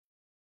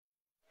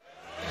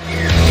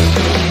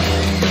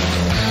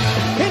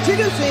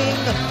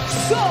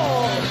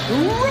Sol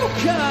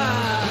Ruca.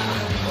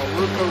 Well,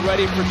 Ruca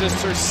ready for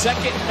just her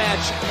second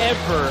match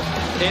ever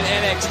in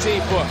NXT.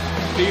 Book,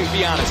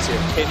 be honest here.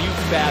 Can you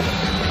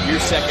fathom your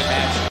second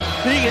match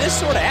being in this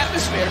sort of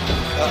atmosphere?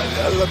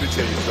 Let me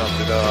tell you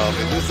something.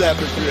 In this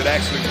atmosphere, it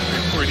actually can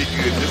be pretty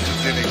good. This is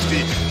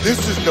NXT. This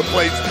is the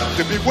place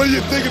to be. What are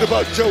you thinking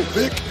about, Joe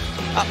Vic?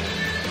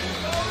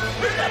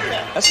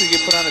 That's going to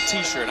get put on a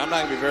t-shirt. I'm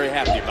not going to be very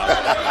happy about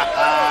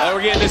it.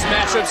 We're getting this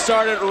matchup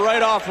started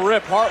right off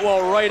rip.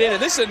 Hartwell right in.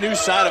 And this is a new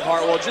side of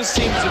Hartwell. Just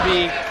seems to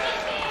be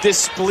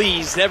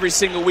displeased every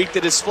single week. The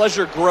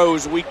displeasure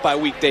grows week by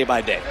week, day by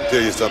day. I'll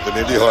tell you something.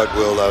 Indi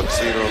Hartwell, I've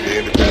seen her on the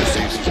independent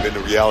scene. She's been the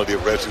reality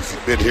of wrestling.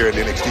 She's been here in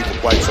NXT for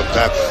quite some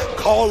time.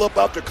 Call up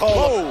after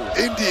call up.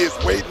 Indi is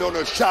waiting on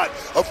her shot.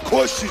 Of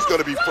course she's going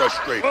to be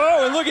frustrated.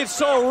 Oh, and look at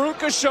Sol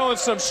Ruca showing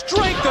some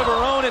strength of her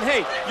own. And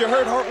hey, you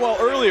heard Hartwell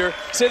earlier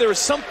say there was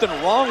something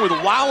wrong with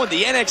wowing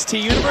the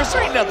NXT universe.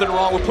 There ain't nothing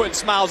wrong with putting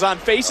smiles on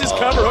faces.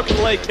 Cover, hook, and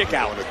leg, kick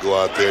out. You want to go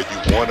out there.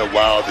 You want to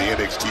wow the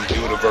NXT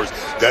universe.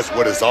 That's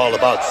what it's all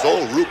about.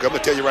 Sol Ruca, I'm going to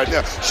tell you right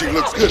now, she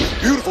looks good.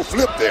 Beautiful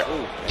flip there.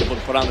 Ooh, able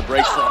to put on the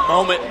brakes for a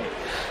moment.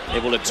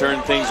 Able to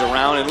turn things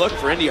around. And look,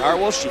 for Indi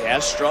Hartwell, she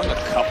has strung a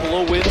couple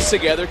of wins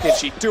together. Can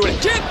she do it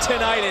again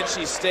tonight? And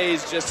she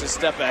stays just a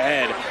step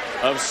ahead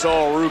of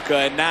Sol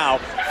Ruca. And now,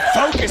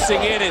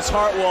 focusing in is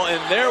Hartwell.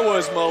 And there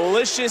was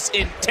malicious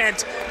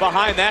intent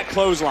behind that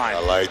clothesline.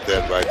 I like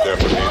that right there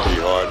from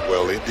Indi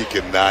Hartwell. Indi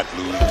cannot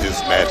lose this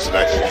match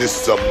tonight.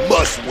 This is a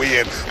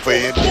must-win for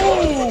Indi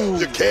Hartwell.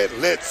 You can't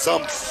let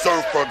some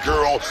surfer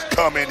girl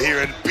come in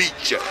here and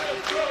beat you.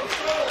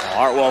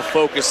 Hartwell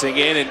focusing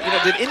in,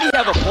 and did Indi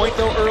have a point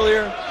though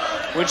earlier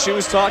when she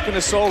was talking to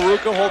Sol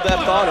Ruca? Hold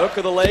that thought, hook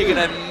of the leg, and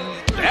then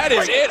that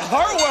is it.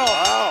 Hartwell,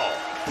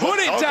 put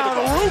it down,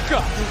 Ruca.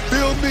 You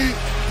feel me?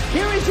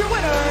 Here is your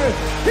winner,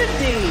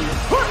 Indi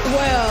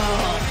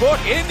Hartwell.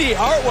 Look, Indi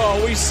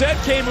Hartwell, we said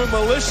came with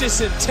malicious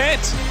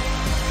intent.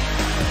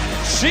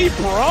 She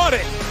brought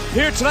it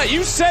here tonight.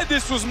 You said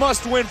this was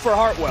must win for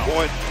Hartwell.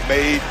 Point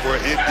made for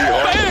Indi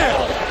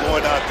Hartwell.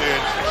 Going out there,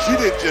 and she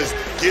didn't just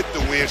get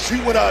the win. She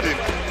went out and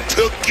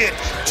took it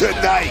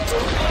tonight.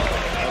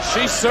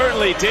 She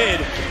certainly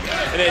did.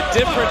 And a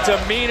different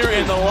demeanor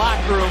in the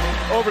locker room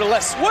over the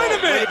left. Wait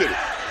a minute.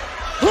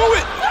 Who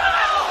is?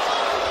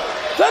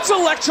 That's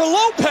Elektra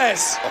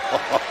Lopez.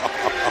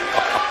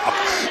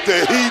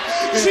 The heat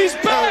is She's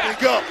back.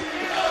 turning up.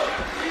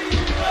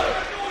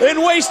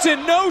 And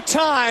wasting no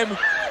time,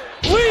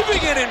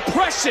 leaving an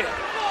impression.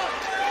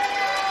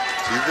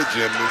 She's a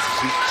gymnast.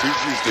 She's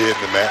used to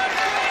hitting the mat.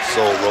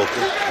 Sol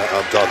Ruca,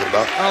 I'm talking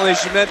about. I don't think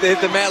she meant to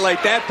hit the mat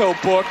like that, though,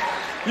 Book.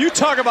 You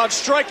talk about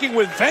striking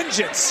with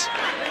vengeance.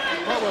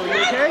 Hartwell, you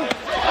okay?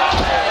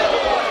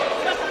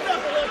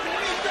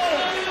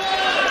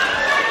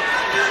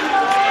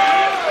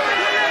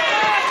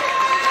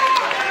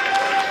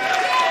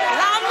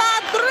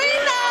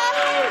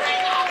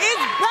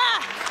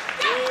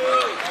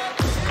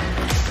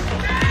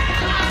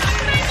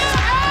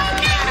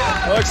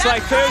 Looks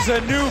like there's a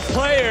new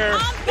player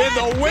in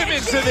the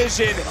women's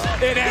division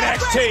in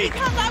NXT.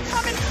 Because I'm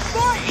coming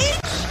for